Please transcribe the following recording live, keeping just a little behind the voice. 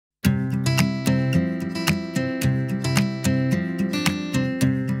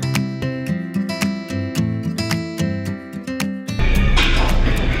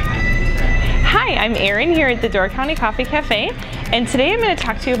I'm Erin here at the Door County Coffee Cafe, and today I'm going to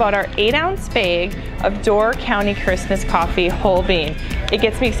talk to you about our 8-ounce bag of Door County Christmas Coffee whole bean. It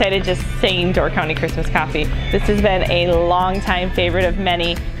gets me excited just saying Door County Christmas Coffee. This has been a long-time favorite of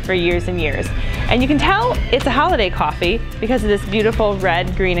many for years and years. And you can tell it's a holiday coffee because of this beautiful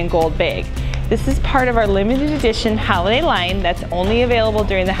red, green, and gold bag. This is part of our limited edition holiday line that's only available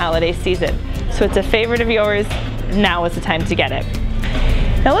during the holiday season. So it's a favorite of yours. Now is the time to get it.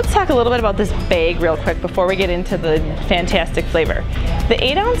 Now let's talk a little bit about this bag real quick before we get into the fantastic flavor. The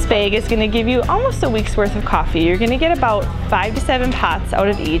 8-ounce bag is going to give you almost a week's worth of coffee. You're going to get about 5 to 7 pots out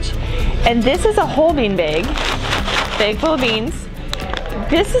of each. And this is a whole bean bag full of beans.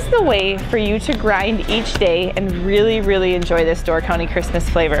 This is the way for you to grind each day and really enjoy this Door County Christmas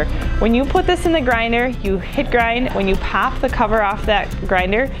flavor. When you put this in the grinder, you hit grind. When you pop the cover off that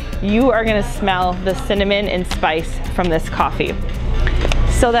grinder, you are going to smell the cinnamon and spice from this coffee.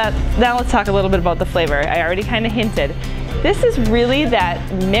 So now let's talk a little bit about the flavor. I already kind of hinted. This is really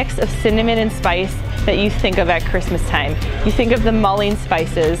that mix of cinnamon and spice that you think of at Christmas time. You think of the mulling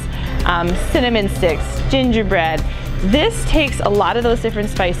spices, cinnamon sticks, gingerbread. This takes a lot of those different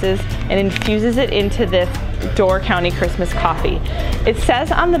spices and infuses it into this Door County Christmas coffee. It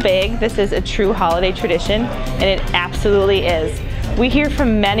says on the bag this is a true holiday tradition, and it absolutely is. We hear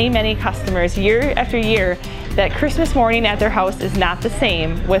from many customers year after year that Christmas morning at their house is not the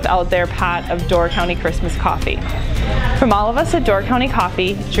same without their pot of Door County Christmas coffee. From all of us at Door County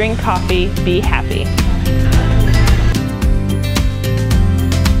Coffee, drink coffee, be happy.